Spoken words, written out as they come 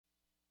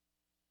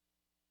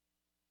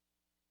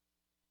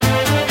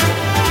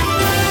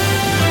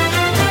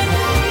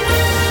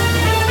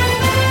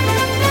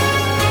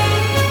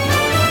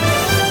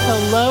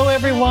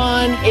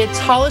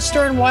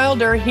Hollister and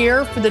Wilder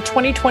here for the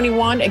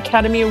 2021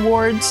 Academy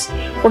Awards.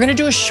 We're going to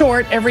do a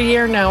short every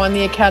year now on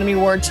the Academy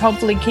Awards,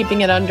 hopefully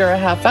keeping it under a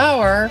half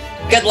hour.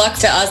 Good luck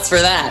to us for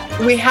that.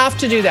 We have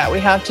to do that.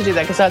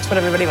 Because that's what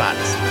everybody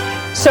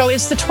wants. So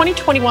it's the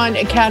 2021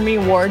 Academy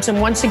Awards,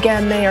 and once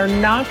again, they are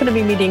not going to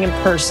be meeting in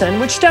person,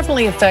 which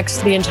definitely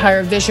affects the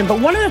entire vision. But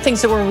one of the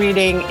things that we're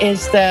reading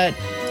is that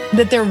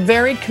they're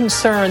very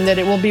concerned that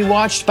it will be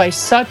watched by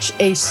such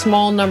a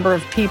small number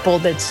of people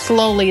that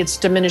slowly it's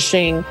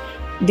diminishing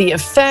the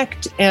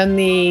effect and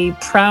the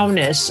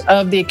prowess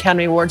of the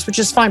Academy Awards, which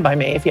is fine by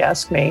me, if you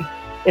ask me.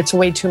 It's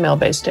way too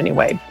male-based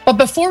anyway. But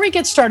before we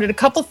get started, a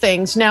couple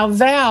things. Now,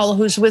 Val,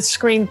 who's with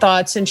Screen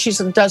Thoughts, and she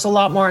does a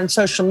lot more on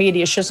social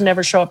media. She doesn't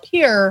ever show up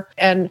here.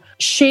 And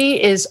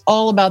she is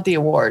all about the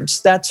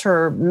awards. That's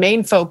her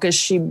main focus.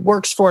 She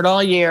works for it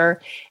all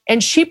year.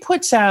 And she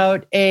puts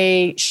out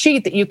a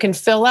sheet that you can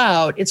fill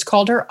out. It's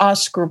called her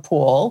Oscar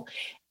pool.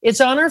 It's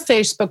on our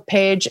Facebook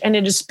page and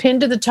it is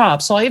pinned to the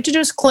top. So all you have to do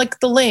is click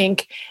the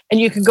link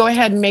and you can go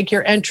ahead and make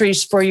your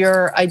entries for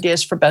your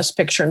ideas for Best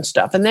Picture and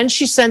stuff. And then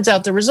she sends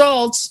out the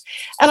results.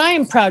 And I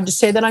am proud to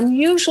say that I'm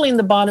usually in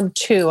the bottom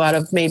 2 out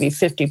of maybe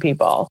 50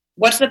 people.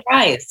 What's the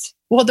prize?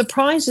 Well, the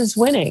prize is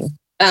winning.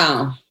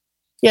 Oh.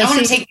 Yeah, I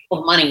want to take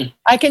people's money.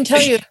 I can tell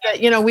you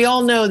that, we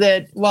all know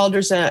that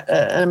Wilder's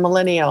a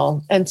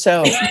millennial. And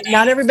so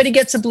not everybody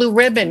gets a blue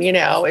ribbon,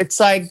 It's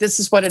like, this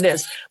is what it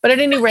is. But at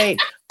any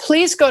rate,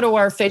 please go to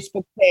our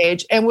Facebook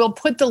page and we'll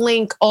put the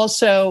link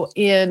also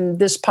in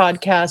this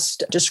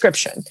podcast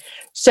description.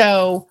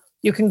 So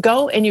you can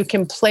go and you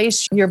can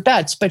place your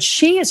bets, but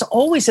she is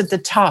always at the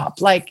top,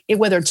 like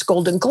whether it's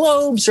Golden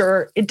Globes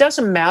or it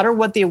doesn't matter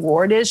what the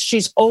award is.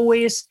 She's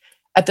always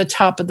at the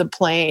top of the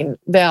plane,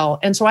 Val.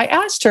 And so I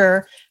asked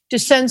her to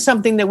send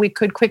something that we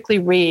could quickly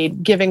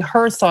read, giving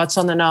her thoughts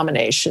on the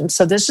nomination.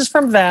 So this is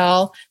from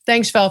Val.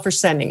 Thanks, Val, for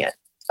sending it.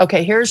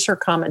 Okay, here's her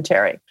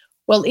commentary.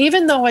 Well,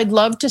 even though I'd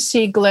love to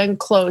see Glenn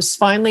Close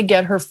finally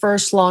get her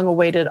first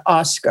long-awaited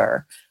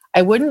Oscar,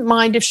 I wouldn't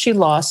mind if she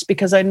lost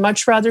because I'd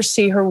much rather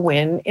see her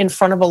win in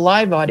front of a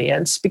live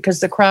audience because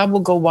the crowd will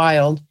go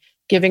wild,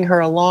 giving her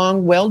a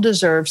long,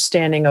 well-deserved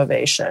standing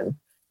ovation.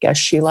 Guess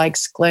she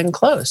likes Glenn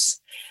Close.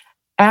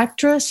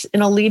 Actress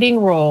in a leading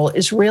role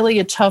is really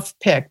a tough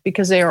pick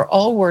because they are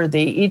all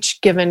worthy,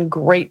 each given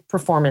great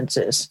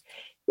performances.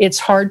 It's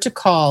hard to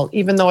call,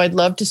 even though I'd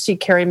love to see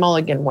Carey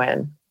Mulligan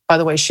win. By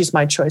the way, she's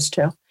my choice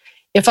too.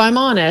 If I'm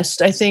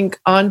honest, I think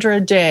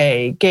Andra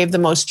Day gave the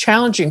most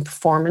challenging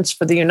performance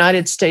for the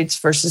United States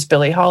versus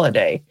Billie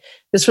Holiday.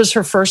 This was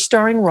her first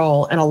starring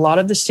role, and a lot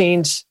of the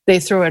scenes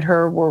they threw at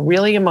her were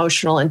really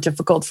emotional and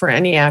difficult for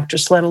any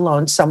actress, let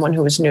alone someone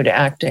who was new to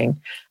acting.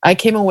 I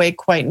came away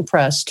quite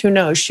impressed. Who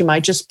knows, she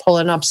might just pull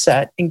an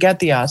upset and get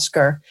the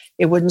Oscar.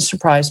 It wouldn't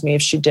surprise me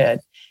if she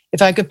did.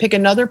 If I could pick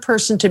another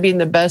person to be in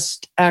the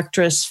Best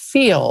Actress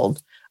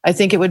field, I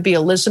think it would be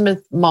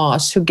Elizabeth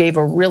Moss, who gave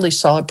a really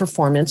solid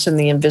performance in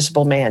The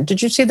Invisible Man.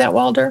 Did you see that,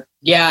 Wilder?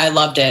 Yeah, I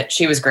loved it.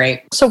 She was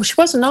great. So she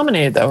wasn't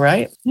nominated though,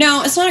 right?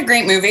 No, it's not a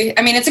great movie.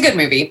 I mean, it's a good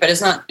movie, but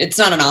it's not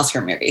an Oscar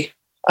movie.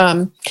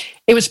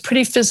 It was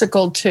pretty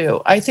physical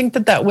too. I think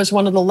that was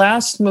one of the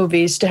last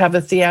movies to have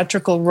a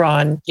theatrical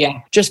run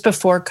just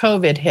before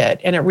COVID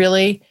hit. And it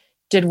really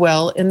did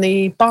well in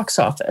the box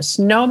office.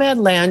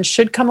 Nomadland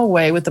should come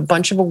away with a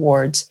bunch of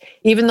awards.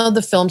 Even though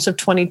the films of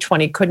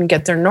 2020 couldn't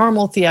get their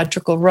normal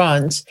theatrical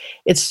runs,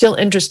 it's still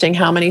interesting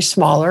how many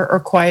smaller or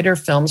quieter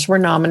films were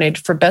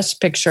nominated for Best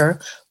Picture,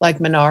 like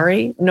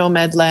Minari,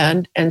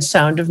 Nomadland, and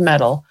Sound of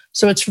Metal.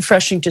 So it's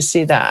refreshing to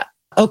see that.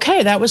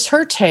 Okay, that was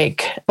her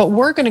take, but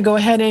we're going to go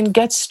ahead and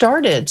get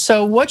started.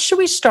 So what should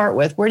we start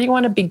with? Where do you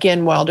want to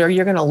begin, Wilder?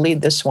 You're going to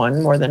lead this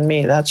one more than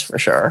me, that's for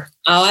sure.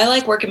 Oh, I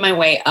like working my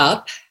way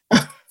up.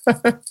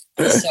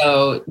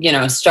 So,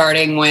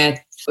 starting with,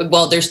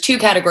 there's 2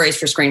 categories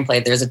for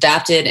screenplay. There's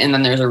adapted and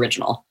then there's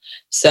original.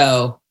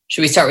 So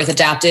should we start with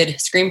adapted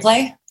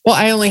screenplay? Well,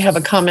 I only have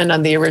a comment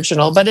on the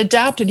original, but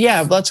adapted,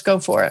 yeah, let's go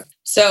for it.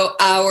 So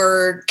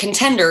our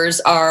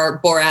contenders are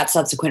Borat's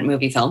subsequent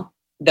movie film,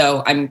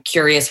 though I'm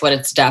curious what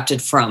it's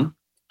adapted from.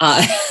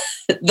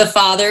 The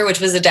Father, which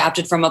was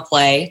adapted from a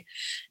play.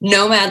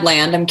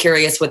 Nomadland, I'm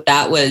curious what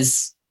that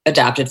was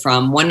adapted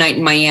from. One Night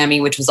in Miami,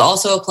 which was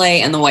also a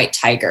play, and The White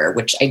Tiger,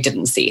 which I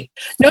didn't see.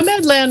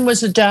 Nomadland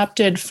was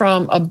adapted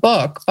from a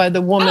book by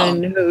the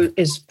woman who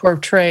is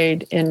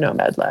portrayed in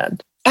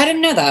Nomadland. I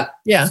didn't know that.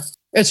 Yeah,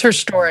 it's her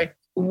story.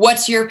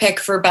 What's your pick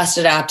for best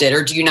adapted,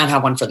 or do you not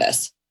have one for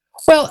this?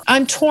 Well,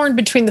 I'm torn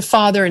between The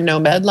Father and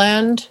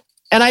Nomadland.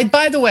 And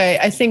by the way,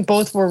 I think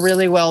both were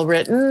really well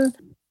written.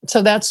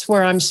 So that's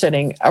where I'm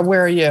sitting.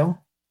 Where are you?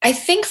 I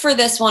think for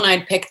this one,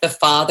 I'd pick The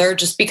Father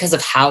just because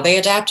of how they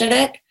adapted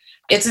it.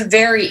 It's a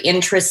very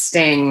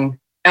interesting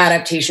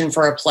adaptation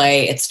for a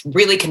play. It's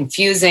really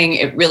confusing.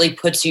 It really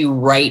puts you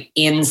right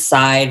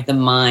inside the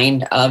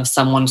mind of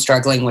someone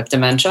struggling with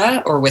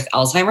dementia or with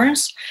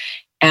Alzheimer's.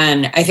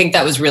 And I think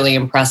that was really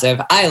impressive.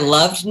 I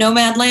loved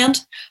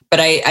Nomadland, but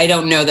I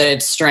don't know that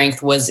its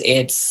strength was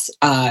its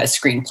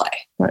screenplay.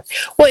 Right.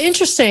 Well,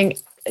 interesting.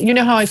 You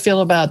know how I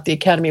feel about the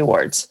Academy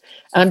Awards.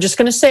 And I'm just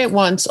going to say it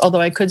once,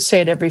 although I could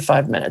say it every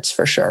 5 minutes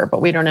for sure,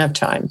 but we don't have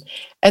time.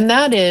 And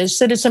that is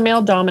that it's a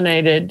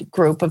male-dominated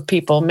group of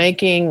people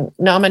making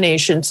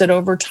nominations that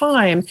over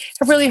time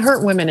have really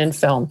hurt women in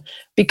film,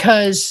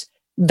 because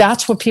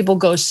that's what people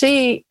go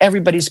see.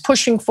 Everybody's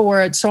pushing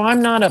for it. So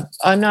I'm not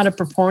a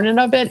proponent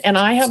of it. And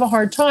I have a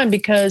hard time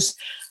because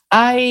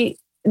I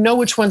know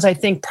which ones I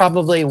think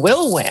probably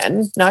will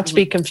win, not to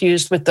be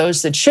confused with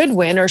those that should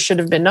win or should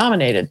have been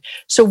nominated.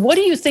 So what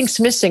do you think's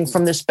missing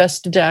from this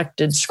best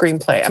adapted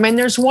screenplay? I mean,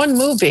 there's one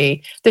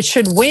movie that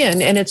should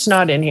win and it's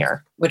not in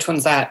here. Which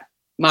one's that?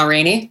 Ma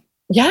Rainey?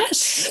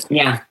 Yes.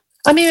 Yeah.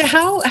 I mean,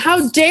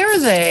 how dare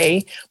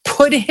they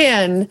put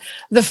in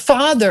the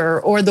father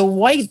or the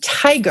white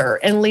tiger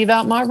and leave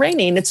out Ma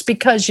Rainey? And it's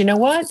because, you know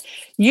what?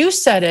 You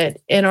said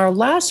it in our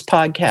last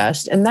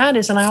podcast, and that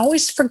is, and I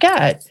always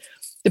forget,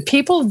 the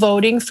people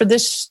voting for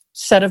this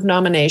set of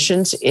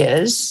nominations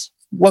is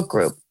what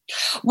group?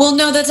 Well,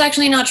 no, that's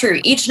actually not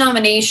true. Each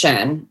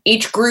nomination,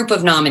 each group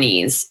of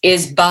nominees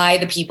is by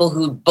the people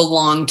who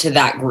belong to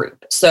that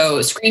group. So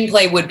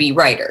screenplay would be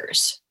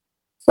writers.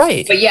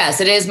 Right. But yes,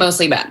 it is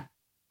mostly men.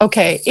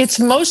 Okay, it's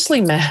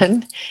mostly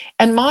men,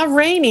 and Ma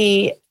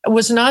Rainey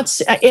was not.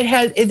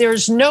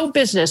 There's no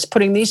business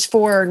putting these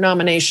 4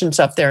 nominations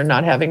up there and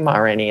not having Ma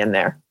Rainey in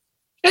there.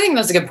 I think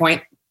that's a good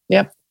point.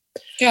 Yep.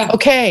 Yeah.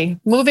 Okay,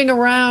 moving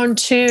around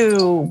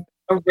to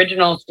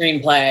original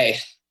screenplay.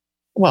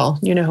 Well,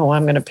 you know who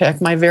I'm going to pick.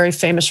 My very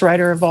famous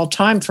writer of all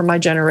time for my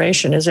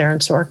generation is Aaron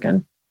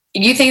Sorkin.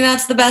 You think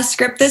that's the best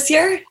script this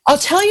year? I'll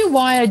tell you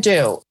why I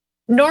do.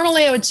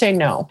 Normally, I would say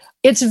no.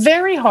 It's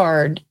very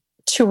hard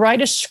to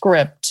write a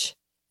script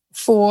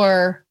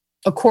for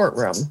a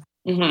courtroom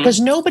because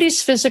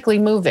nobody's physically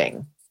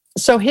moving.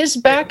 So his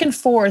back and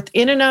forth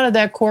in and out of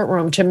that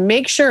courtroom to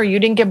make sure you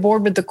didn't get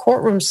bored with the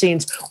courtroom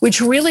scenes,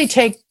 which really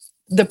take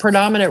the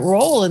predominant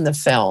role in the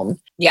film.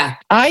 Yeah.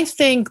 I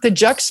think the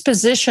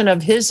juxtaposition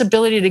of his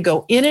ability to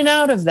go in and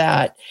out of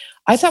that,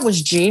 I thought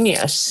was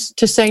genius,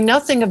 to say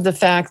nothing of the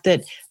fact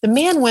that the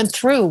man went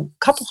through a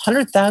couple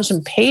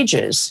 100,000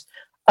 pages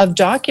of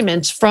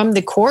documents from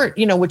the court,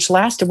 which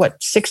lasted,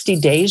 60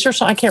 days or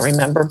so? I can't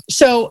remember.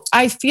 So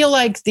I feel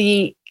like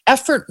the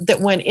effort that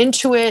went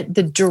into it,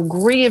 the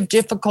degree of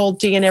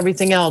difficulty and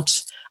everything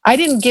else, I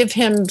didn't give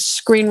him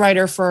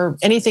screenwriter for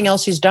anything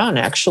else he's done,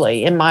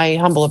 actually, in my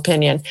humble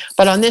opinion.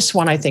 But on this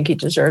one, I think he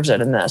deserves it,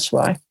 and that's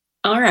why.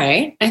 All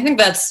right. I think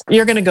that's...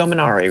 You're going to go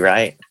Minari,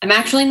 right? I'm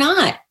actually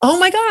not. Oh,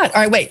 my God.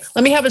 All right, wait.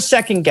 Let me have a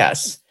second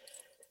guess.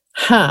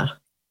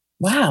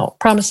 Wow.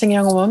 Promising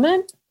Young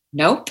Woman?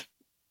 Nope.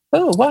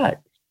 Oh, what?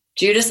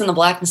 Judas and the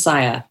Black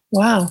Messiah.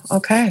 Wow.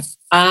 Okay.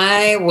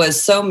 I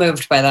was so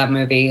moved by that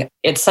movie.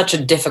 It's such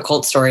a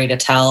difficult story to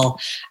tell.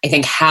 I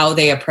think how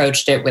they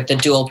approached it with the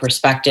dual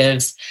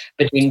perspectives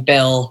between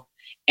Bill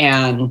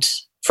and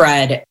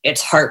Fred,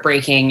 it's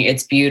heartbreaking.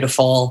 It's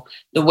beautiful.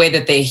 The way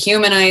that they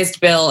humanized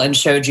Bill and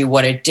showed you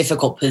what a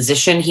difficult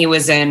position he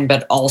was in,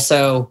 but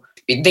also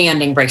the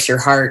ending breaks your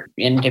heart.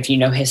 And if you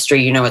know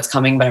history, you know what's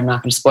coming, but I'm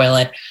not going to spoil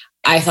it.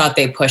 I thought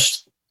they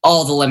pushed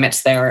all the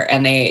limits there,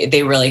 and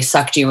they really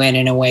sucked you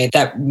in a way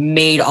that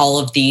made all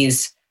of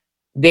these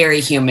very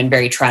human,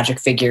 very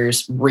tragic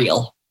figures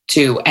real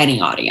to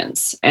any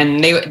audience.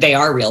 And they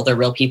are real. They're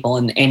real people,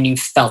 and you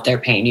felt their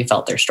pain. You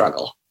felt their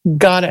struggle.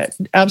 Got it.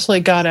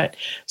 Absolutely got it.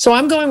 So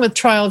I'm going with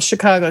Trial of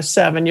Chicago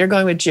 7. You're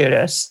going with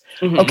Judas.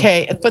 Mm-hmm.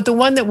 Okay. But the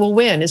one that will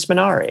win is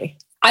Minari.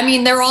 I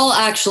mean, they're all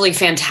actually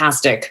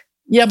fantastic.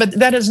 Yeah, but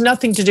that has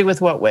nothing to do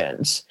with what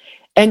wins.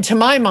 And to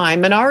my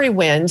mind, Minari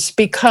wins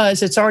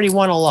because it's already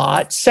won a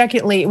lot.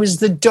 Secondly, it was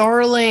the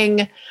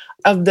darling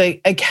of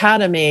the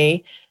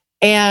Academy,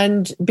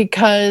 and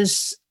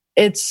because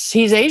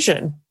he's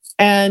Asian.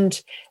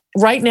 And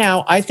right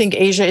now, I think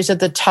Asia is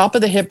at the top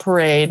of the hit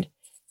parade.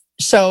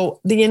 So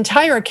the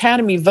entire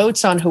Academy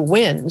votes on who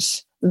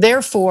wins.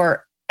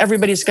 Therefore,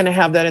 everybody's going to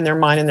have that in their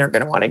mind and they're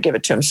going to want to give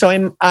it to him.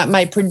 So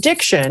my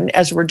prediction,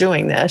 as we're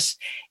doing this,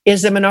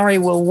 is that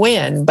Minari will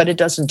win, but it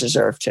doesn't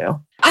deserve to.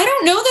 I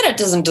don't know that it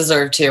doesn't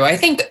deserve to. I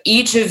think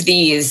each of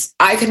these,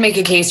 I could make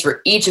a case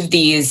for each of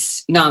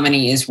these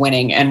nominees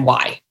winning and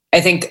why. I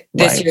think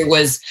this year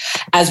was,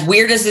 as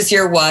weird as this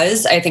year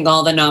was, I think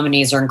all the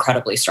nominees are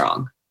incredibly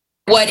strong.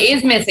 What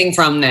is missing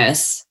from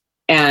this,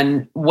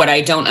 and what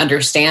I don't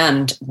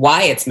understand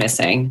why it's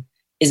missing,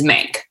 is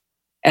Mank.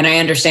 And I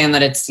understand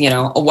that it's,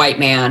 a white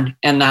man,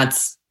 and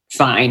that's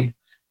fine.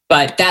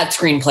 But that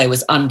screenplay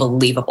was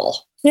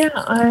unbelievable. Yeah,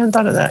 I hadn't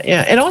thought of that.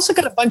 Yeah, it also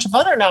got a bunch of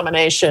other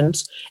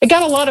nominations. It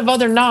got a lot of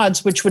other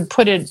nods, which would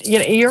put it,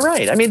 you're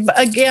right. I mean,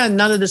 again,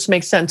 none of this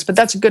makes sense, but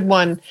that's a good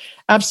one.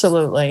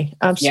 Absolutely.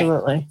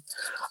 Absolutely.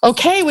 Yeah.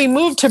 Okay, we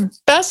move to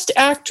Best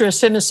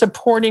Actress in a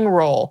Supporting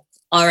Role.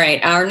 All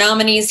right, our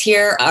nominees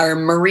here are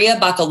Maria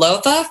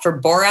Bakalova for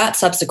Borat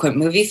subsequent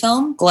movie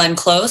film, Glenn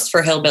Close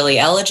for Hillbilly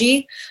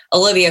Elegy,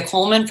 Olivia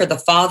Colman for The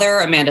Father,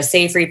 Amanda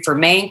Seyfried for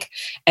Mank,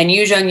 and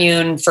Yoo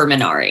Jung-yoon for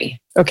Minari.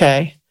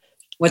 Okay.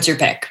 What's your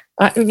pick?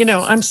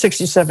 I'm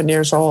 67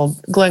 years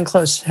old. Glenn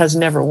Close has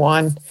never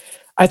won.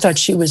 I thought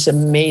she was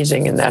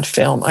amazing in that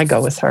film. I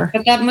go with her.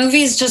 But that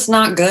movie is just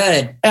not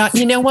good.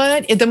 You know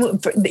what?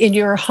 In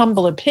your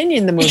humble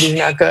opinion, the movie's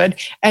not good.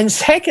 And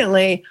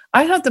secondly,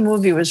 I thought the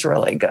movie was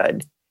really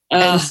good.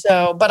 And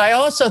so, but I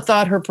also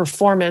thought her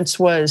performance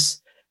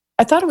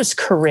I thought it was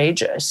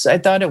courageous. I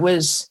thought it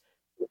was,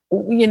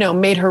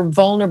 made her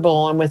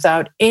vulnerable and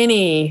without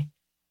any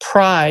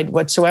pride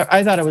whatsoever.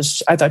 I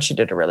thought she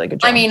did a really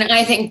good job. I mean,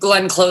 I think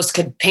Glenn Close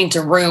could paint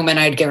a room and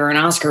I'd give her an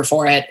Oscar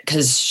for it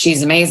because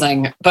she's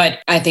amazing. But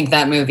I think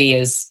that movie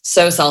is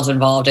so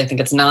self-involved. I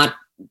think it's not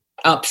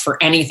up for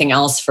anything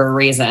else for a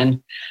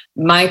reason.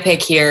 My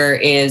pick here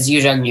is Yoo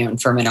Jung-yoon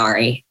for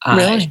Minari.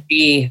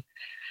 Really?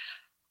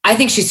 I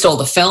think she stole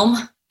the film.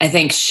 I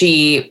think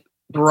she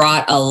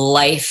brought a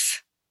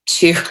life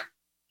to...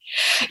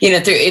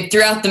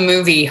 throughout the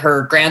movie,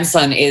 her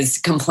grandson is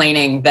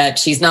complaining that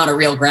she's not a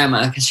real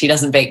grandma because she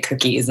doesn't bake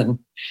cookies and,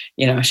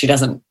 she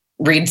doesn't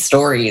read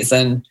stories.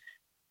 And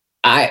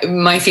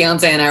my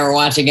fiance and I were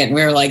watching it and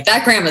we were like,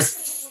 that grandma's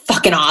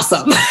fucking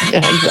awesome.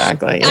 Yeah,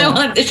 exactly. Yeah. I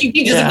want that she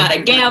teaches him how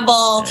to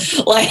gamble.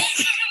 I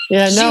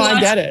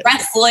get it.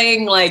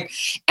 Wrestling,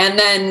 and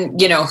then,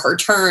 her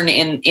turn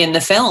in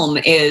the film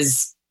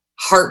is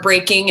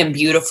heartbreaking and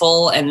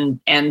beautiful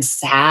and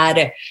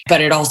sad,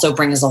 but it also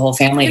brings the whole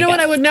family together. What?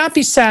 I would not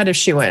be sad if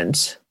she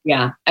wins.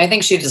 Yeah, I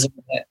think she deserves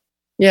it.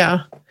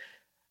 Yeah.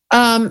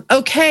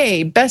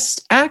 Okay,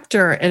 best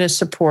actor in a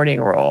supporting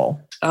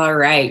role. All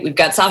right, we've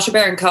got Sacha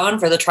Baron Cohen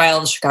for The Trial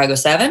of the Chicago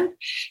 7,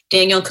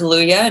 Daniel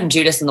Kaluuya in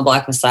Judas and the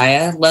Black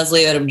Messiah,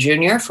 Leslie Odom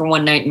Jr. for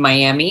One Night in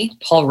Miami,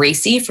 Paul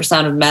Raci for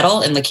Sound of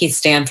Metal, and Lakeith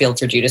Stanfield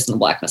for Judas and the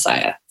Black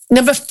Messiah.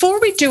 Now, before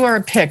we do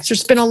our picks,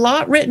 there's been a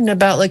lot written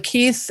about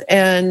Lakeith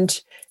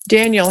and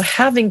Daniel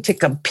having to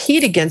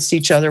compete against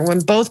each other when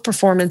both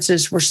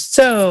performances were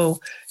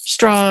so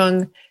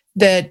strong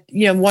that,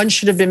 one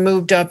should have been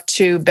moved up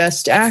to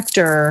Best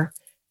Actor.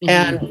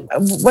 And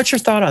what's your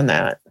thought on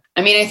that?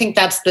 I mean, I think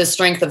that's the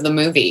strength of the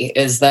movie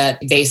is that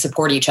they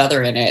support each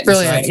other in it.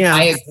 Brilliant, so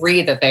I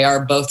agree that they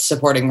are both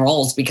supporting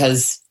roles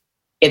because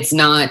it's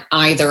not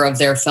either of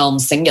their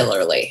films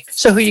singularly.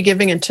 So who are you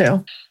giving it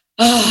to?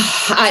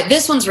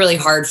 This one's really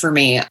hard for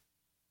me.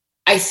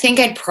 I think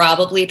I'd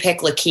probably pick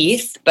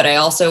Lakeith, but I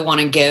also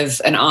want to give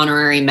an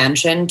honorary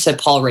mention to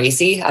Paul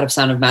Raci out of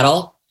Sound of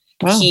Metal.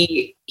 Wow.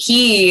 He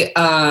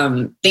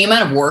the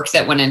amount of work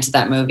that went into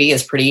that movie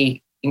is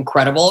pretty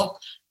incredible.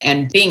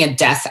 And being a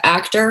deaf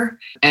actor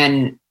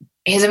and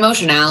his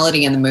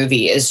emotionality in the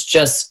movie is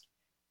just,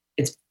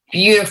 it's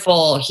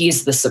beautiful.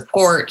 He's the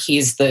support.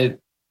 He's the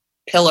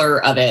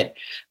pillar of it.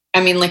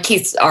 I mean,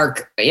 Lakeith's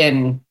arc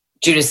in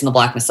Judas and the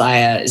Black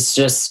Messiah is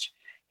just,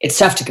 it's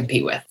tough to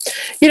compete with.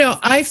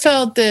 I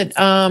felt that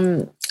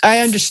I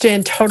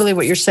understand totally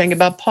what you're saying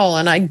about Paul.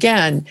 And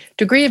again,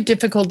 degree of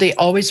difficulty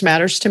always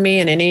matters to me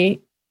in any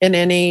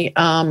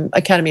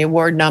Academy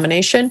Award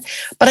nomination.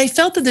 But I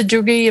felt that the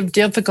degree of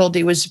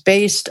difficulty was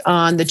based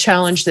on the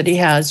challenge that he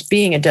has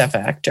being a deaf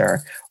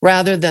actor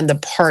rather than the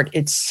part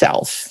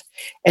itself.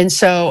 And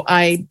so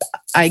I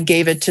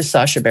gave it to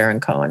Sacha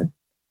Baron Cohen.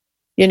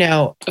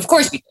 Of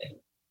course you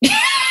did.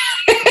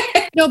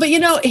 No, but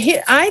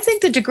I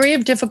think the degree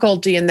of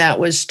difficulty in that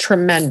was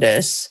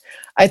tremendous.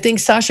 I think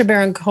Sacha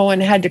Baron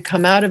Cohen had to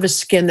come out of a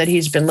skin that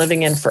he's been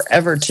living in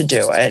forever to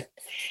do it.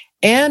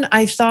 And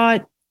I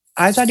thought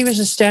he was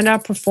a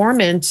standout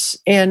performance.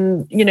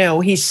 And,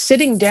 he's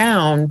sitting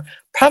down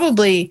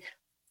probably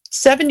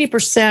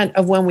 70%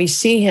 of when we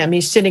see him,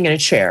 he's sitting in a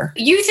chair.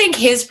 You think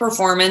his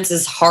performance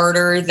is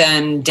harder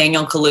than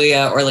Daniel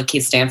Kaluuya or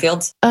Lakeith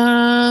Stanfield's?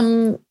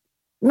 Well,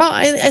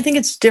 I think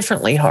it's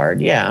differently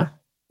hard. Yeah.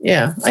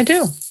 Yeah, I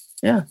do.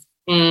 Yeah.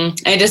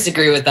 I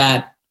disagree with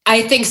that.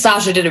 I think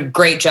Sacha did a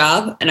great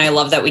job, and I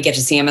love that we get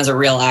to see him as a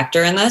real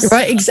actor in this.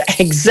 Right,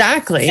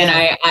 exactly. And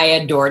I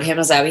adored him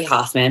as Abby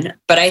Hoffman,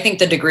 but I think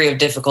the degree of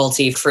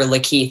difficulty for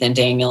Lakeith and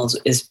Daniels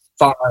is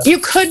far. You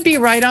could be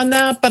right on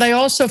that, but I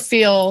also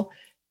feel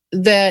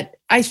that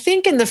I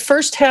think in the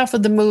first half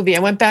of the movie, I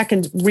went back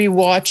and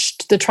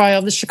rewatched The Trial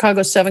of the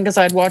Chicago 7 because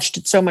I'd watched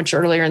it so much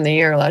earlier in the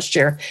year last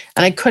year,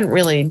 and I couldn't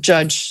really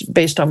judge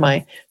based on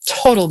my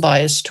total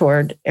bias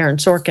toward Aaron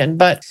Sorkin.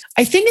 But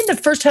I think in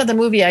the first half of the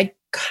movie, I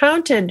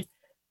counted,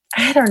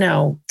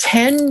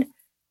 10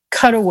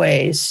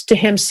 cutaways to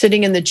him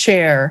sitting in the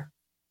chair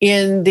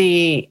in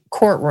the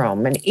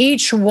courtroom. And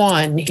each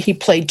one he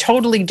played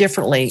totally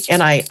differently.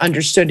 And I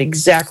understood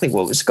exactly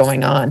what was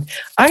going on.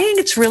 I think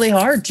it's really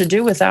hard to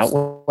do without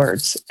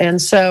words. And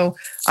so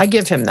I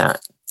give him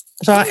that.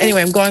 So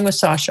anyway, I'm going with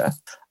Sacha.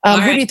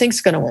 Who do you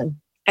think's going to win?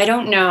 I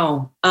don't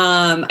know.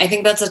 I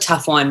think that's a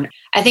tough one.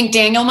 I think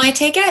Daniel might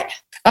take it.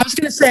 I was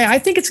going to say, I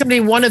think it's going to be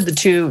one of the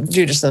two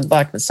Judas and the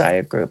Black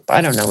Messiah group.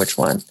 I don't know which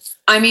one.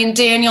 I mean,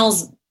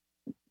 Daniel's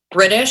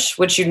British,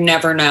 which you'd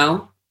never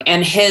know.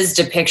 And his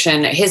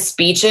depiction, his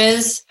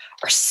speeches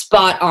are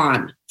spot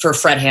on for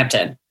Fred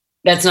Hampton.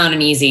 That's not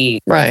an easy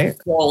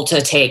role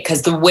to take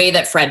because the way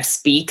that Fred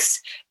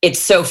speaks, it's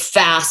so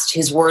fast.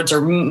 His words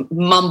are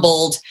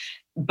mumbled,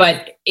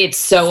 but it's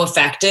so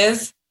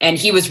effective. And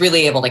he was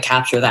really able to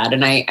capture that.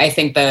 And I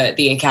think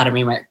the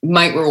Academy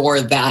might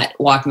reward that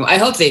walking. I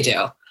hope they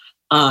do.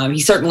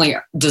 He certainly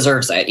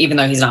deserves it, even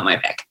though he's not my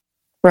pick.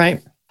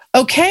 Right.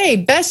 Okay,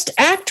 Best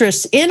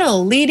Actress in a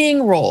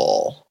Leading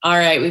Role. All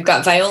right, we've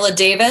got Viola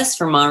Davis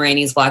for Ma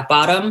Rainey's Black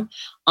Bottom,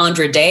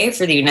 Andra Day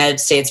for The United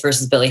States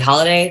versus Billie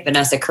Holiday,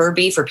 Vanessa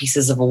Kirby for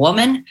Pieces of a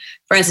Woman,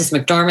 Frances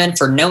McDormand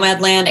for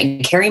Nomadland,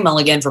 and Carey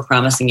Mulligan for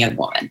Promising Young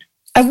Woman.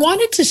 I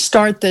wanted to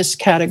start this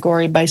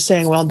category by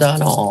saying, well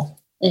done, all.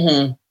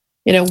 Mm-hmm.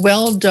 You know,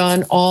 well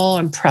done, all.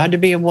 I'm proud to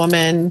be a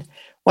woman.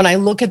 When I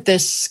look at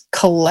this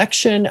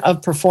collection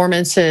of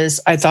performances,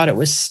 I thought it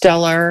was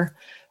stellar.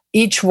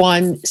 Each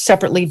one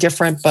separately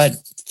different, but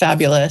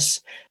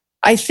fabulous.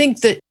 I think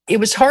that it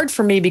was hard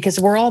for me because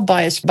we're all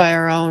biased by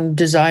our own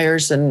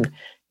desires and,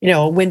 you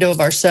know, a window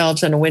of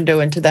ourselves and a window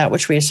into that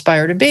which we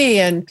aspire to be.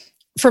 And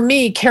for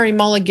me, Carey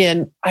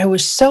Mulligan, I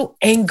was so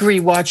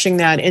angry watching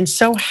that and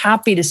so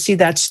happy to see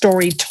that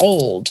story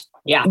told.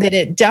 Yeah. That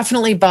it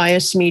definitely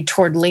biased me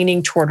toward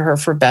leaning toward her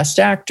for Best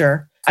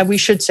Actor. We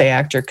should say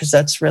actor because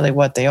that's really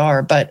what they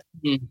are. But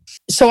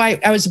so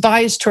I was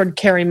biased toward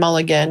Carey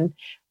Mulligan.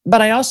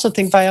 But I also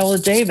think Viola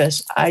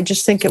Davis, I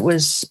just think it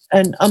was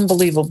an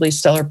unbelievably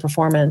stellar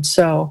performance.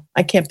 So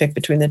I can't pick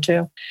between the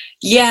two.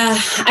 Yeah,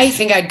 I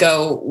think I'd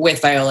go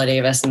with Viola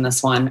Davis in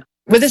this one.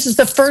 But this is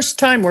the first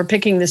time we're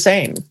picking the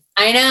same.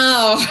 I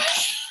know.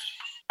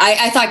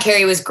 I thought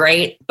Carey was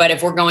great, but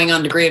if we're going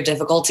on degree of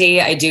difficulty,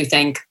 I do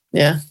think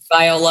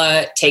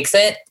Viola takes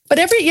it. But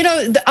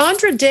the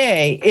Andra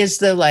Day is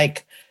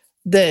the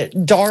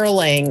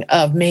darling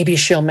of maybe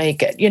she'll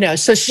make it,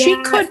 so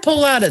she could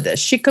pull out of this.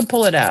 She could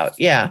pull it out.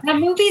 Yeah. That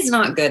movie's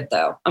not good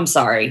though. I'm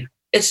sorry.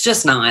 It's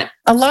just not.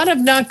 A lot of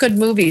not good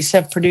movies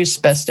have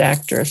produced Best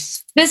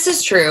Actress. This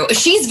is true.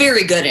 She's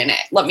very good in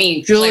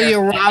it. Julia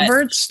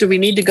Roberts. Do we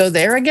need to go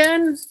there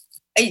again?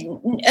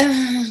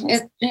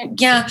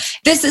 Yeah.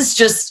 This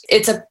is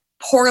it's a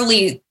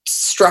poorly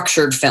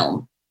structured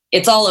film.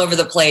 It's all over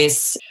the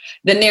place.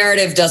 The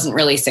narrative doesn't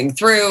really sing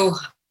through,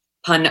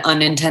 pun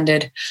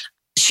unintended.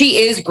 She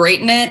is great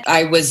in it.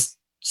 I was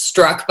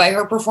struck by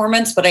her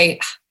performance, but I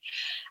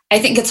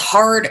think it's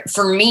hard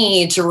for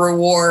me to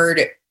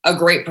reward a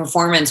great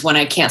performance when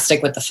I can't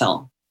stick with the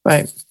film.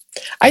 Right.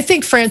 I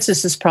think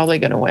Frances is probably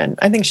going to win.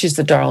 I think she's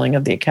the darling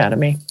of the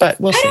Academy, but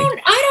we'll see. I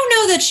don't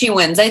know that she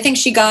wins. I think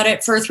she got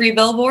it for 3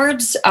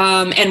 Billboards.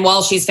 And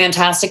while she's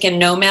fantastic in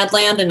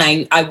Nomadland,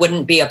 and I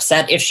wouldn't be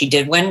upset if she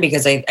did win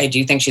because I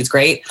do think she's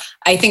great.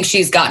 I think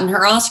she's gotten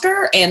her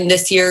Oscar, and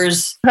this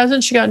year's...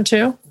 Hasn't she gotten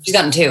 2? She's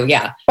gotten 2,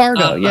 yeah.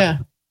 Fargo, yeah.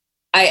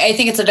 I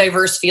think it's a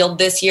diverse field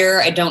this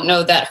year. I don't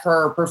know that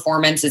her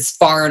performance is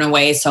far and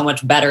away so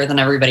much better than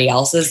everybody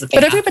else's.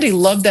 But everybody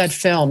loved that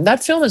film.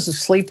 That film is a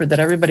sleeper that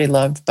everybody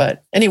loved.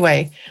 But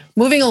anyway,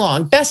 moving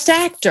along. Best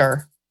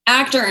Actor.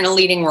 Actor in a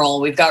leading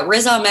role. We've got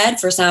Riz Ahmed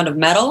for Sound of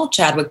Metal,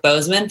 Chadwick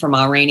Boseman for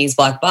Ma Rainey's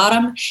Black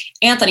Bottom,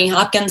 Anthony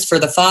Hopkins for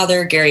The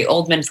Father, Gary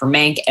Oldman for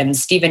Mank, and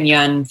Stephen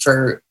Yeun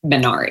for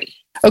Minari.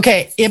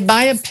 Okay, in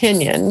my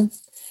opinion,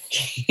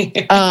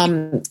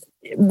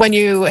 when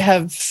you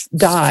have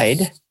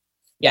died...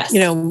 Yes.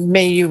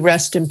 May you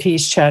rest in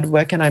peace,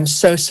 Chadwick. And I'm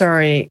so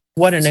sorry.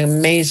 What an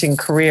amazing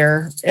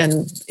career.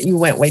 And you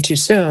went way too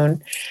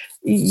soon.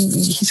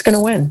 He's going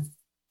to win.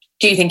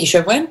 Do you think he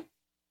should win?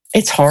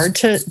 It's hard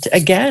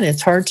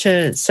it's hard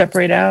to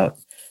separate out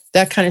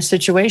that kind of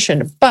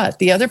situation. But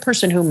the other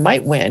person who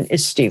might win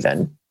is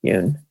Stephen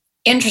Yeun.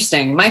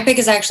 Interesting. My pick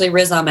is actually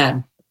Riz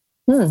Ahmed.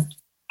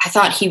 I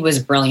thought he was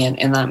brilliant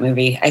in that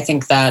movie. I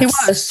think that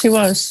he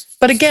was.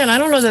 But again, I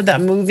don't know that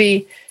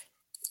movie...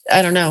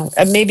 I don't know.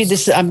 Maybe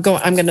I'm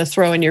going to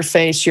throw in your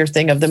face your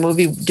thing of the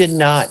movie did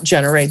not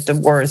generate the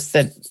worth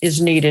that is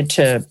needed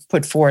to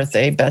put forth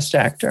a Best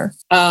Actor.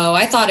 Oh,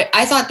 I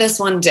thought this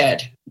one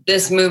did.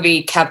 This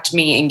movie kept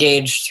me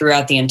engaged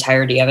throughout the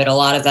entirety of it. A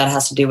lot of that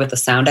has to do with the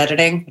sound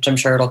editing, which I'm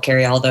sure it'll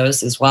carry all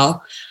those as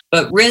well.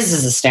 But Riz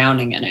is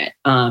astounding in it.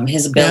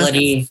 His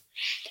ability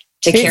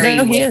to carry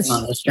you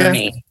on this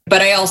journey. Yeah.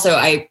 But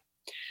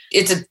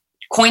it's a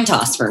coin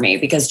toss for me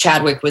because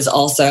Chadwick was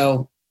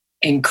also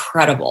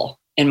incredible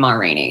in Ma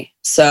Rainey.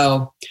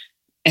 So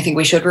I think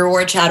we should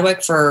reward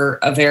Chadwick for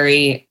a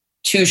very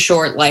too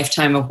short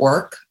lifetime of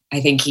work. I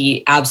think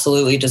he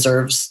absolutely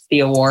deserves the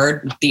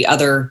award. The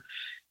other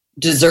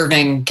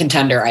deserving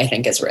contender, I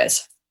think, is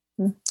Riz.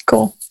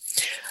 Cool.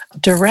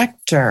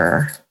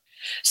 Director.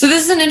 So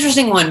this is an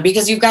interesting one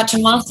because you've got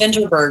Tomas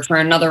Vinterberg for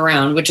Another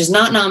Round, which is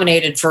not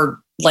nominated for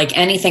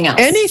anything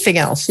else. Anything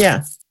else,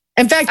 yeah.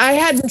 In fact, I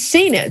hadn't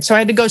seen it, so I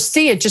had to go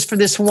see it just for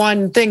this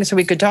one thing so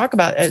we could talk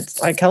about it.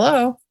 It's like,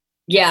 hello.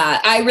 Yeah,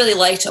 I really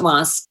liked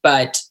Tomas,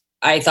 but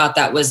I thought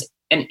that was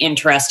an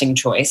interesting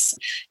choice.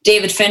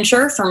 David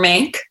Fincher for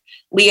Mank,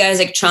 Lee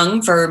Isaac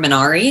Chung for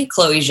Minari,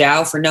 Chloe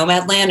Zhao for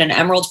Nomadland, and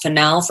Emerald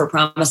Fennell for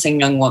Promising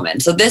Young Woman.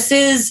 So this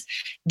is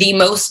the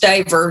most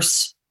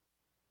diverse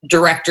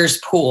director's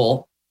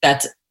pool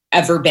that's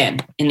ever been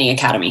in the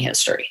Academy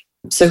history.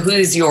 So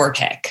who's your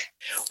pick?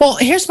 Well,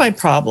 here's my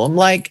problem.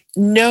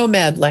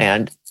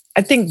 Nomadland,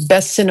 I think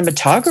best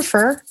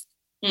cinematographer.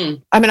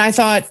 I mean, I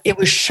thought it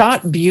was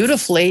shot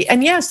beautifully.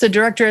 And yes, the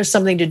director has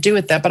something to do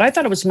with that, but I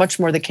thought it was much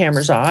more the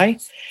camera's eye.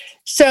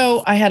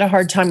 So I had a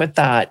hard time with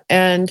that.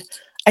 And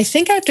I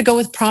think I have to go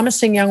with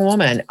Promising Young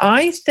Woman.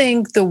 I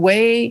think the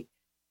way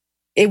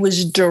it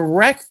was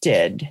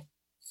directed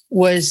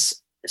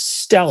was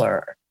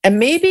stellar. And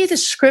maybe the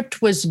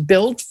script was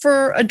built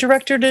for a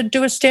director to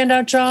do a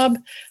standout job.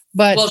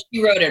 But well,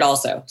 she wrote it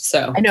also.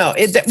 So I know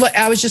well,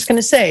 I was just going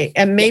to say,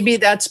 and maybe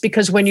that's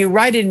because when you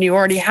write it and you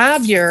already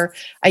have your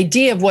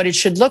idea of what it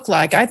should look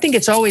like, I think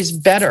it's always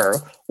better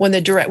when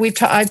the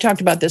I've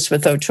talked about this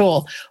with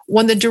O'Toole.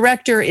 When the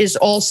director is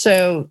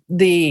also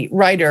the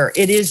writer,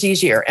 it is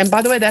easier. And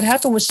by the way, that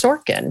happened with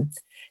Sorkin.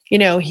 You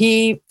know,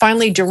 he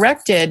finally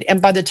directed,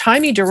 and by the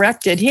time he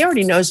directed, he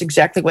already knows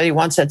exactly what he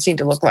wants that scene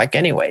to look like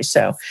anyway.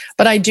 So,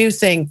 but I do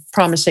think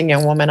Promising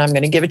Young Woman, I'm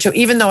going to give it to,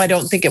 even though I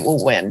don't think it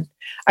will win.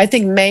 I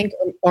think Mank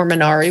or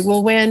Minari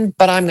will win,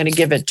 but I'm going to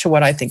give it to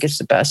what I think is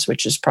the best,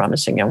 which is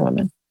Promising Young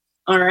Woman.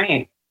 All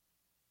right.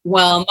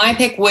 Well, my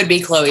pick would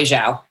be Chloe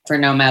Zhao for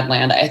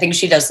Nomadland. I think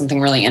she does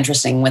something really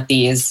interesting with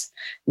these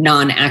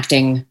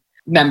non-acting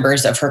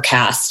members of her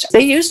cast. They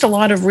used a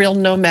lot of real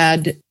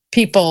nomad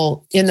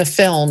people in the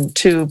film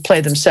to play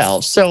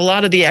themselves. So a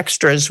lot of the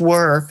extras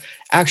were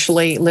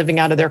actually living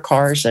out of their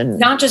cars. And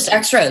not just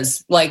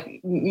extras, like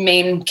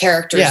main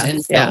characters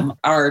in film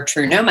are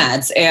true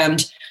nomads.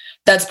 And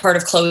that's part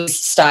of Chloe's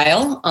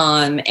style.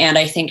 And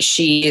I think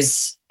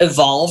she's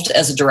evolved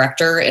as a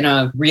director in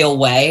a real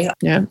way.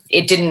 Yeah.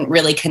 It didn't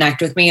really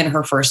connect with me in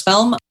her first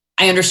film.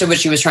 I understood what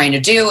she was trying to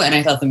do, and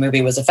I thought the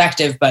movie was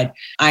effective, but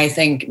I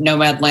think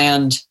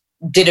Nomadland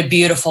did a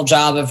beautiful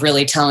job of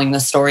really telling the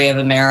story of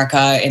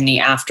America in the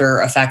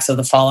after effects of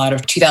the fallout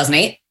of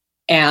 2008.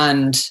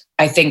 And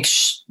I think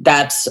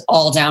that's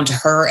all down to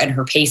her and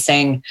her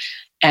pacing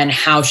and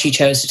how she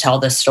chose to tell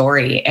this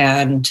story.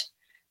 And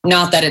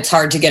not that it's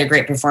hard to get a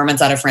great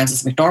performance out of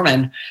Frances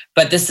McDormand,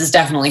 but this is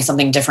definitely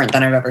something different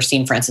than I've ever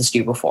seen Frances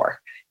do before.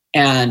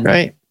 And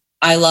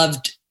I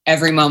loved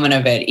every moment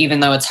of it, even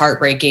though it's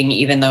heartbreaking,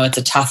 even though it's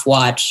a tough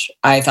watch.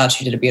 I thought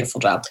she did a beautiful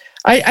job.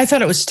 I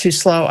thought it was too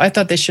slow. I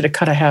thought they should have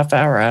cut a half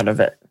hour out of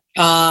it.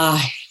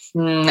 I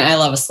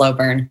love a slow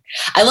burn.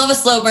 I love a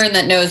slow burn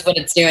that knows what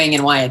it's doing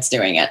and why it's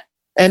doing it.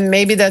 And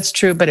maybe that's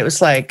true, but it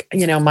was like,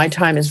 you know, my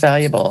time is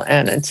valuable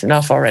and it's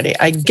enough already.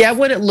 I get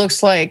what it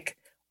looks like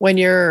when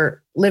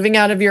you're living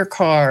out of your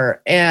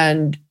car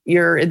and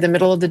you're in the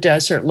middle of the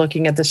desert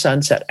looking at the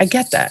sunset. I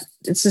get that.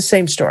 It's the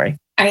same story.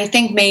 I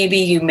think maybe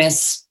you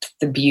missed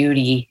the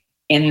beauty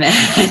in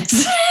that.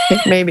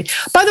 Maybe.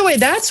 By the way,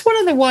 that's one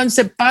of the ones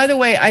that, by the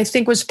way, I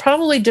think was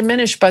probably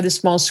diminished by the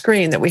small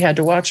screen that we had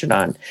to watch it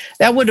on.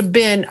 That would have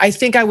been, I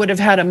think I would have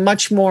had a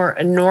much more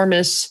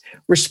enormous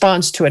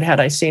response to it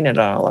had I seen it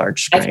on a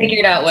large screen. I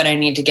figured out what I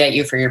need to get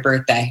you for your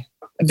birthday.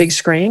 A big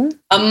screen?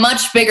 A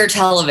much bigger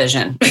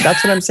television.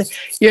 That's what I'm saying.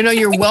 You know,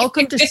 you're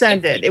welcome to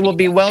send it. It will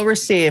be well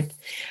received.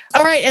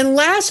 All right. And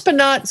last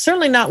but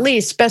certainly not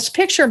least, Best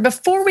Picture.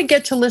 Before we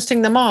get to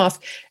listing them off,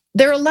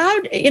 they're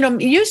allowed, you know,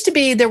 it used to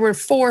be there were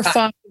 4 or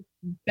 5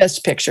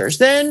 Best Pictures.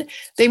 Then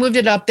they moved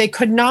it up. They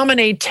could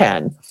nominate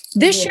 10.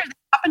 This year, they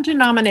happened to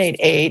nominate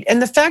 8.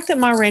 And the fact that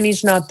Ma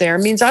Rainey's not there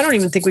means I don't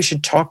even think we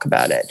should talk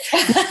about it.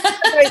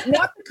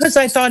 Not because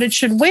I thought it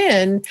should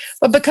win,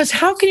 but because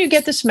how can you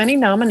get this many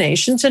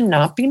nominations and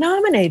not be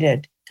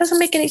nominated? Doesn't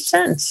make any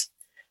sense.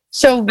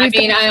 So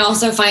I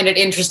also find it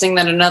interesting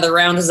that another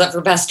round is up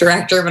for Best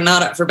Director, but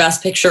not up for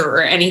Best Picture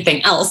or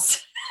anything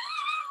else.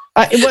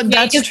 Well,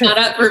 that's not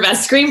up for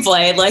Best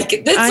Screenplay.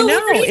 Like, that's I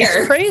know,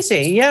 it's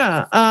crazy.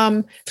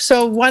 Yeah.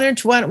 So why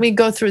don't we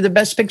go through the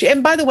Best Picture?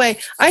 And by the way,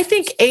 I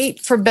think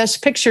 8 for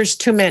Best Picture is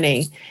too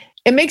many.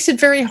 It makes it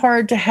very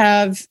hard to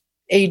have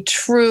a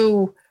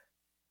true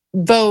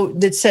vote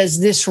that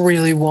says this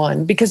really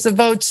won, because the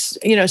votes,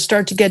 you know,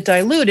 start to get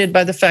diluted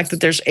by the fact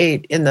that there's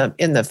 8 in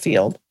the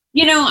field.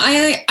 You know,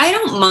 I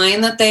don't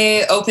mind that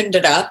they opened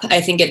it up.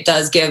 I think it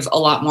does give a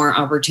lot more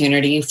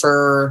opportunity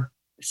for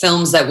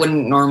films that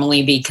wouldn't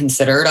normally be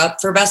considered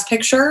up for Best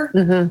Picture.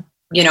 Mm-hmm.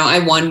 You know, I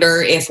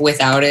wonder if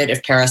without it,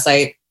 if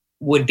Parasite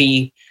would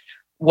be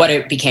what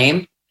it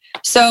became.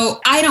 So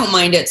I don't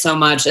mind it so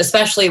much,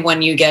 especially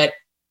when you get,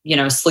 you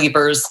know,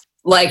 sleepers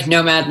like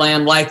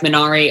Nomadland, like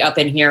Minari up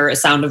in here, A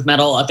Sound of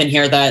Metal up in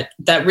here that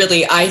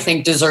really, I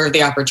think, deserve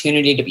the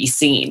opportunity to be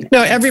seen.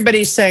 No,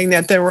 everybody's saying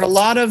that there were a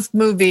lot of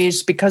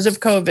movies because of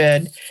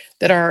COVID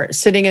that are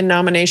sitting in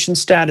nomination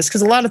status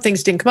because a lot of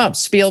things didn't come up.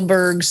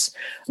 Spielberg's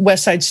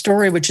West Side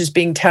Story, which is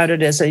being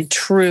touted as a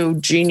true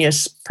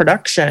genius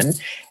production,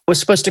 was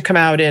supposed to come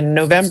out in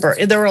November.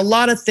 There were a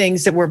lot of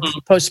things that were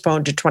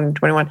postponed to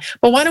 2021.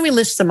 But why don't we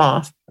list them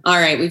off? All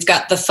right, we've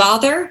got The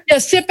Father. Yeah,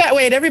 sit back.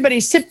 Wait,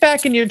 everybody sit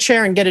back in your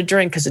chair and get a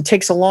drink because it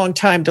takes a long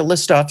time to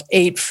list off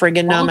 8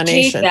 friggin'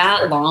 nominations. Won't take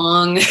that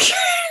long.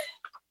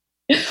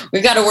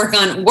 We've got to work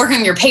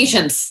on your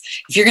patience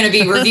if you're going to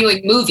be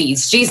reviewing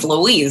movies. Jeez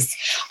Louise.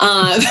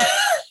 All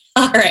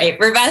right,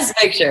 for Best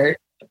Picture,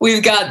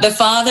 we've got The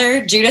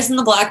Father, Judas and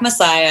the Black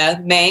Messiah,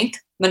 Mank,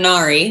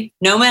 Minari,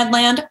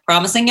 Nomadland,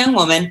 Promising Young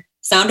Woman,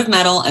 Sound of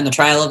Metal, and The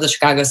Trial of the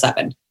Chicago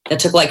 7. It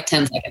took like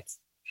 10 seconds.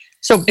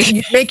 So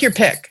you make your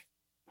pick.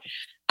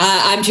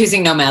 I'm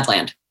choosing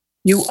Nomadland.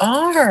 You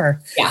are.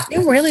 Yeah.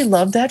 You really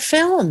love that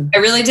film. I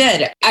really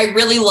did. I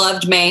really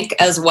loved Mank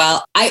as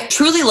well. I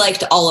truly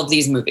liked all of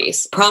these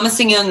movies.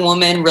 Promising Young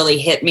Woman really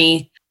hit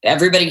me.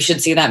 Everybody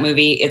should see that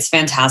movie. It's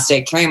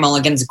fantastic. Carey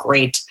Mulligan's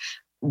great.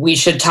 We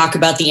should talk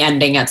about the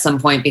ending at some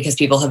point because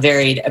people have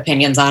varied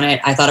opinions on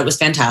it. I thought it was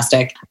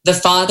fantastic. The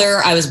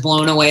Father, I was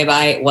blown away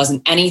by. It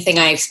wasn't anything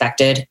I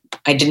expected.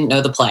 I didn't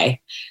know the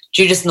play.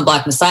 Judas and the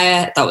Black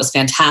Messiah, I thought was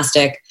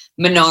fantastic.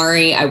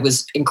 Minari, I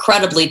was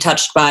incredibly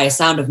touched by.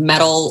 Sound of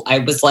Metal, I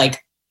was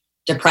like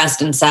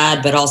depressed and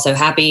sad, but also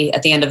happy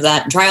at the end of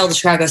that. And Trial of the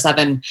Chicago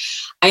 7,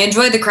 I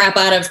enjoyed the crap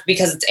out of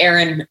because it's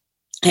Aaron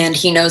and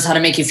he knows how to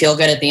make you feel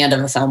good at the end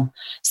of a film.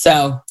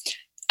 So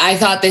I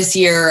thought this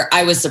year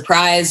I was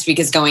surprised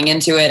because going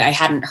into it, I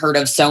hadn't heard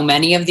of so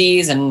many of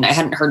these and I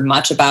hadn't heard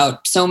much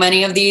about so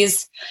many of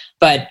these,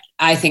 but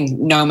I think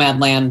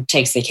Nomadland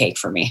takes the cake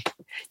for me.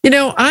 You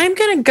know, I'm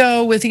going to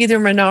go with either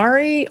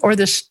Minari or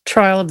this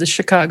Trial of the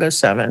Chicago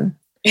 7.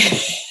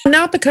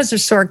 Not because of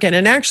Sorkin.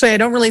 And actually, I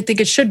don't really think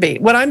it should be.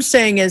 What I'm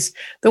saying is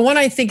the one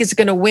I think is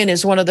going to win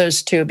is one of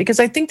those two, because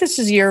I think this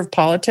is a year of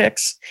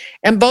politics.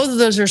 And both of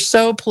those are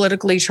so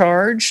politically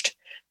charged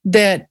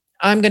that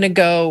I'm going to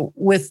go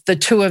with the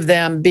two of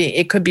them.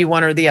 It could be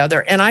one or the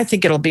other. And I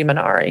think it'll be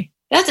Minari.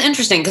 That's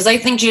interesting because I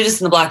think Judas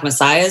and the Black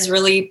Messiah is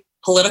really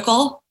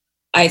political.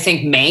 I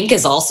think Mank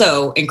is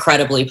also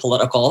incredibly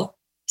political.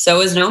 So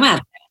is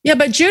Nomad. Yeah,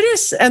 but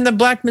Judas and the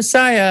Black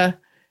Messiah,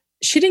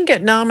 she didn't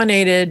get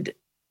nominated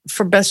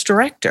for Best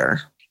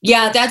Director.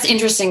 Yeah, that's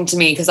interesting to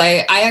me because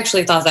I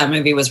actually thought that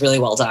movie was really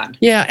well done.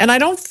 Yeah, and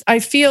I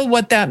feel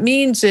what that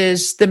means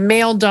is the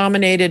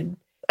male-dominated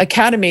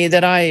Academy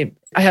that I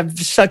have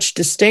such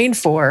disdain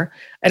for,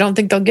 I don't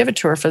think they'll give it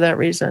to her for that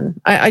reason.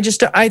 I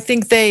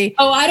think they...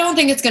 Oh, I don't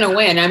think it's going to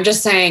win. I'm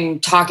just saying,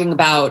 talking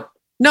about...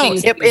 No,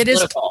 it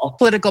is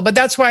political, but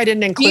that's why I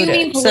didn't include it. Do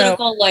you mean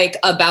political, like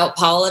about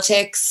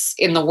politics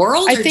in the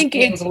world? I think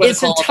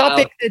it's a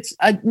topic it's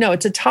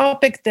a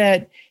topic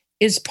that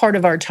is part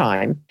of our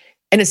time,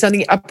 and it's on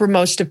the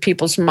uppermost of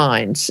people's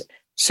minds.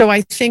 So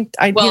I think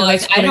I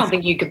don't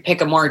think you could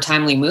pick a more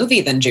timely movie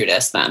than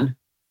Judas then.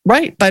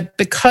 Right, but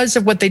because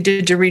of what they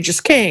did to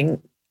Regis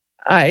King,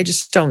 I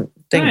just don't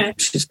think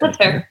she's that's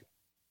fair.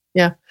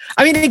 Yeah.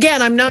 I mean,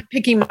 again, I'm not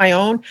picking my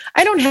own.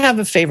 I don't have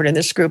a favorite in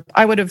this group.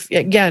 It would have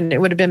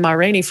been Ma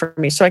Rainey for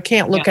me. So I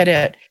can't look at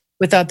it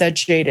without that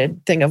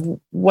jaded thing of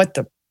what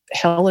the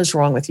hell is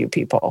wrong with you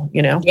people,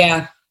 you know?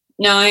 Yeah.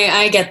 No,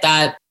 I get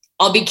that.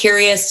 I'll be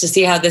curious to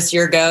see how this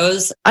year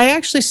goes. I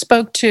actually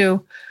spoke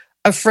to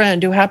a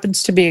friend who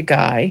happens to be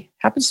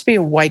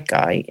a white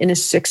guy in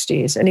his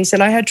 60s. And he said,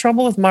 I had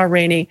trouble with Ma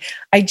Rainey.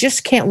 I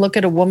just can't look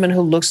at a woman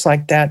who looks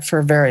like that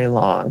for very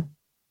long.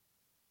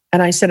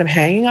 And I said, I'm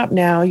hanging up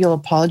now. You'll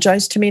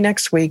apologize to me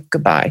next week.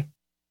 Goodbye.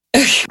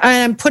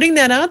 I'm putting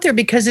that out there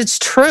because it's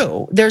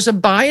true. There's a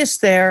bias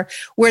there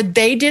where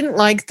they didn't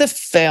like the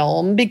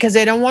film because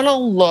they don't want to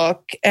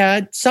look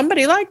at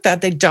somebody like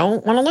that. They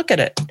don't want to look at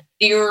it.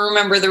 Do you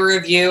remember the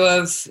review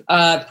of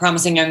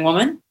Promising Young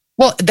Woman?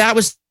 Well, that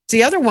was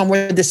the other one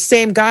where the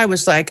same guy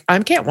was like, I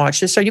can't watch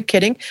this. Are you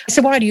kidding? I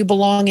said, why? Do you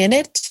belong in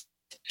it?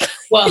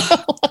 Well,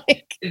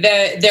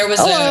 there was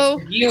a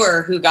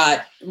reviewer who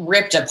got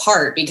ripped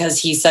apart because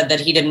he said that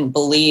he didn't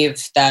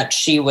believe that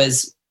she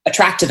was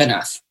attractive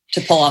enough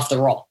to pull off the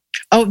role.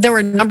 Oh, there were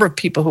a number of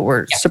people who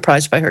were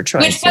surprised by her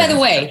choice. Which, by the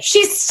way,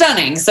 she's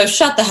stunning. So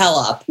shut the hell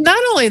up.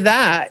 Not only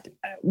that,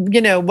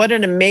 what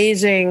an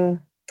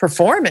amazing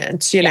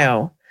performance, you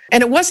know.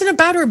 And it wasn't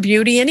about her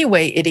beauty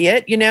anyway,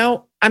 idiot,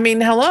 I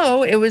mean,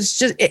 hello. It was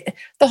just,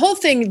 the whole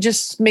thing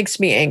just makes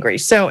me angry.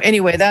 So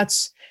anyway,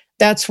 that's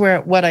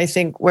where I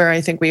think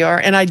we are.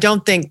 And I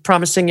don't think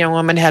Promising Young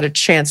Woman had a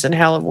chance in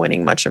hell of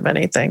winning much of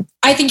anything.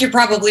 I think you're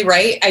probably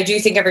right. I do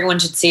think everyone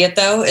should see it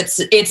though.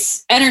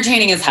 It's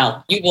entertaining as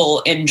hell. You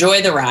will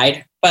enjoy the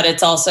ride, but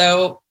it's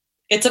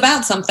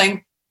about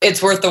something.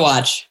 It's worth the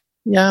watch.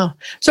 Yeah.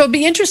 So it'd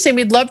be interesting.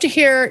 We'd love to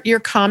hear your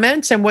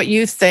comments and what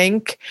you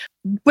think.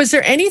 Was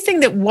there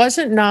anything that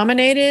wasn't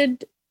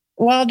nominated,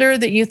 Wilder,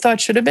 that you thought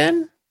should have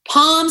been?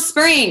 Palm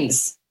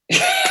Springs.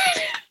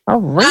 Oh,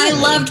 really?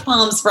 I loved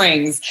Palm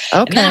Springs. Okay.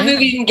 And that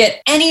movie didn't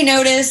get any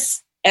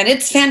notice, and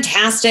it's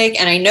fantastic.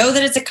 And I know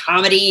that it's a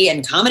comedy,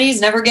 and comedies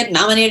never get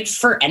nominated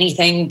for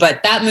anything,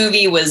 but that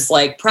movie was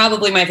like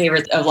probably my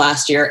favorite of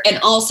last year. And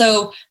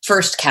also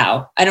First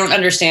Cow. I don't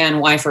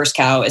understand why First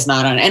Cow is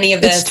not on any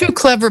of this. It's too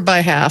clever by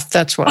half.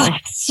 That's why. Oh,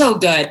 it's so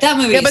good. That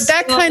movie. Yeah, but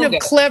that kind of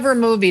clever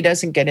movie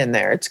doesn't get in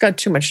there. It's got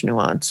too much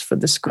nuance for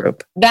this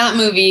group. That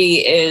movie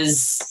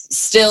is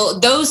still,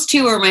 those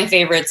two are my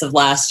favorites of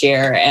last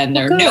year, and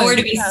they're nowhere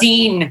to be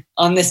seen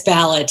on this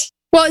ballot.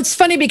 Well, it's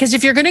funny because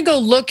if you're going to go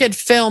look at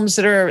films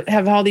that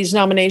have all these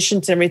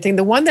nominations and everything,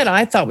 the one that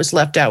I thought was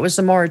left out was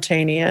The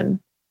Mauritanian.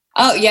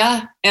 Oh,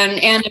 yeah. And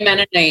A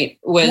Mennonite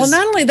was... Well,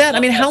 not only that, I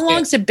mean, how long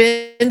has it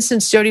been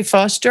since Jodie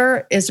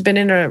Foster has been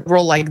in a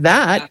role like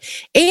that?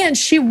 Yeah. And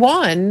she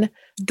won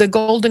the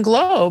Golden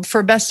Globe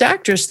for Best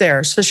Actress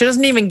there. So she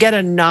doesn't even get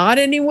a nod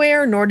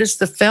anywhere, nor does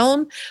the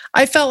film.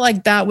 I felt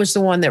like that was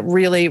the one that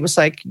really was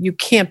like, you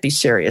can't be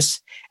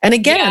serious. And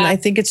again, I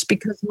think it's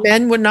because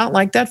men would not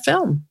like that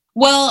film.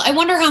 Well, I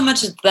wonder how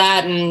much of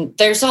that, and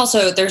there's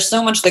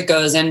so much that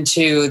goes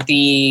into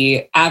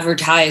the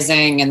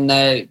advertising and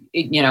the,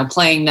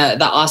 playing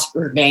the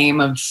Oscar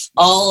game of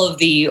all of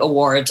the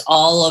awards,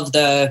 all of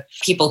the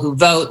people who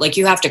vote. Like,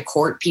 you have to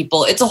court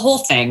people. It's a whole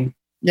thing.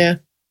 Yeah.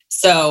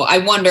 So I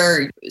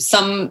wonder,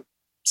 some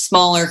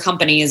smaller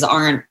companies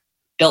aren't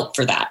built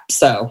for that.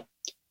 So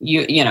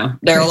there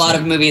are a lot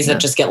of movies that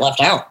just get left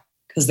out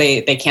because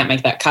they can't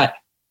make that cut.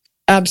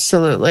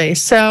 Absolutely.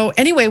 So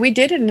anyway, we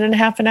did it in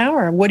half an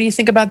hour. What do you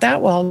think about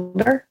that,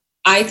 Wilder?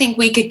 I think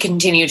we could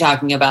continue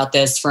talking about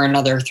this for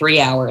another 3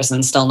 hours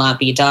and still not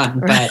be done,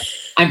 but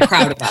I'm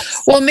proud of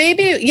us. Well,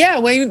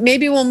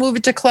 maybe we'll move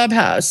it to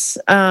Clubhouse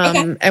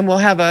and we'll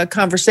have a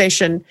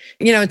conversation.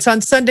 It's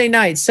on Sunday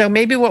night. So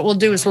maybe what we'll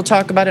do is we'll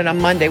talk about it on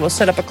Monday. We'll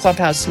set up a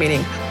Clubhouse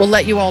meeting. We'll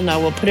let you all know.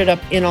 We'll put it up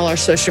in all our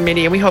social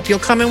media. We hope you'll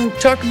come and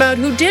talk about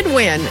who did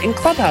win in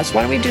Clubhouse.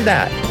 Why don't we do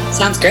that?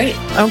 Sounds great.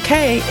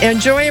 Okay.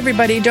 Enjoy,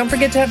 everybody. Don't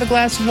forget to have a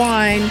glass of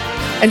wine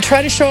and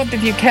try to show up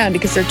if you can,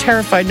 because they're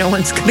terrified no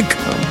one's going to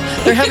come.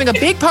 They're having a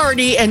big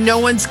party and no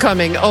one's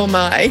coming. Oh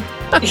my.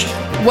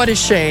 What a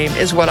shame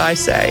is what I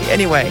say.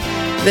 Anyway,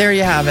 there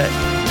you have it.